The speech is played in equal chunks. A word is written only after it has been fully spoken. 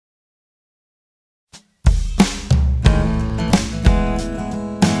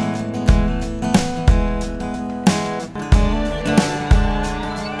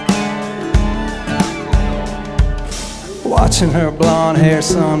watching her blonde hair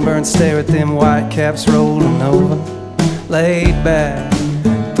sunburned stare at them white caps rolling over. Laid back,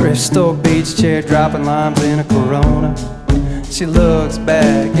 thrift store beach chair, dropping limes in a Corona. She looks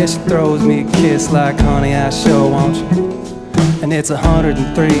back, yeah, she throws me a kiss like, honey, I sure want you. And it's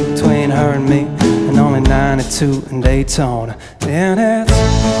 103 between her and me, and only 92 in Daytona. And it's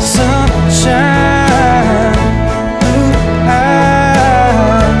sunshine, blue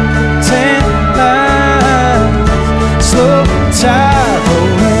eyes, tan lines, slow tide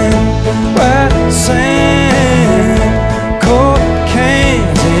rolling, white sand, cold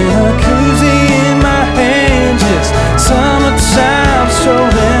cans in a koozie in my hand. Just summertime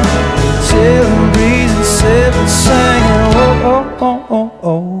strolling, chilling, breezing, sipping, singing. Oh, oh, oh,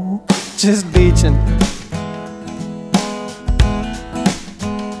 oh, just beaching.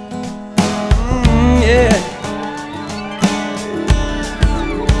 Yeah.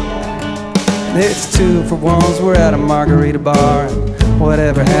 It's 2 for 1s, we're at a margarita bar, and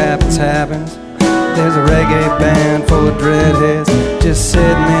whatever happens, happens. There's a reggae band full of dreadheads just sitting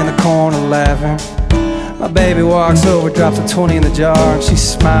in the corner laughing. My baby walks over, drops a 20 in the jar, and she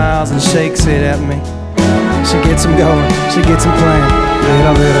smiles and shakes it at me. She gets him going, she gets him playing.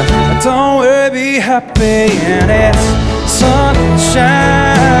 Little, little, don't worry, be happy. And it's sunshine,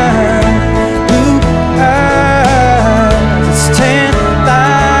 blue eyes, it's tan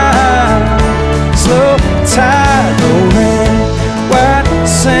lines, slow tide rolling, white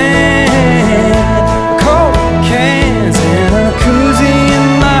sand, cold cans in a koozie in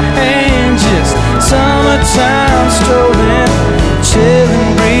my hand. Just summertime strolling,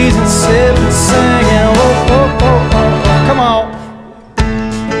 chilling, breezing, sipping, singing. Oh, oh, oh, oh, oh. Come on.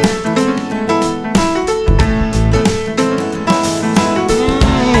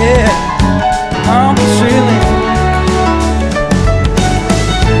 Yeah, I'm chilling.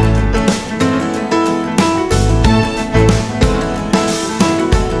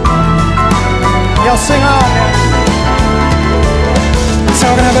 Y'all sing on now.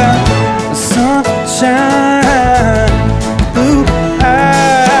 Talking about the sunshine, blue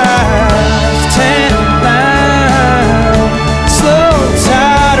eyes, tan lines, slow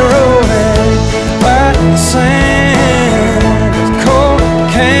tide rolling, white sand, cold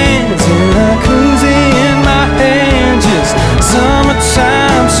cans in a koozie in my hand. Just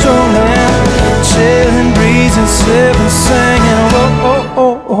summertime strolling, chilling, breezing, slipping, singing. Oh, oh,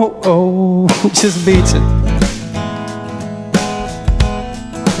 oh, oh, oh, just beaching.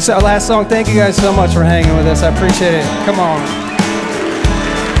 This is our last song. Thank you guys so much for hanging with us. I appreciate it. Come on.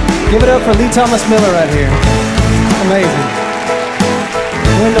 Give it up for Lee Thomas Miller right here. Amazing.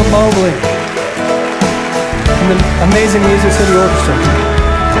 Wendell Mobley. And the amazing Music City Orchestra.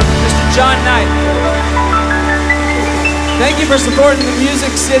 Mr. Jon Nite. Thank you for supporting the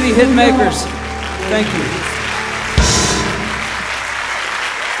Music City Hitmakers. Thank you.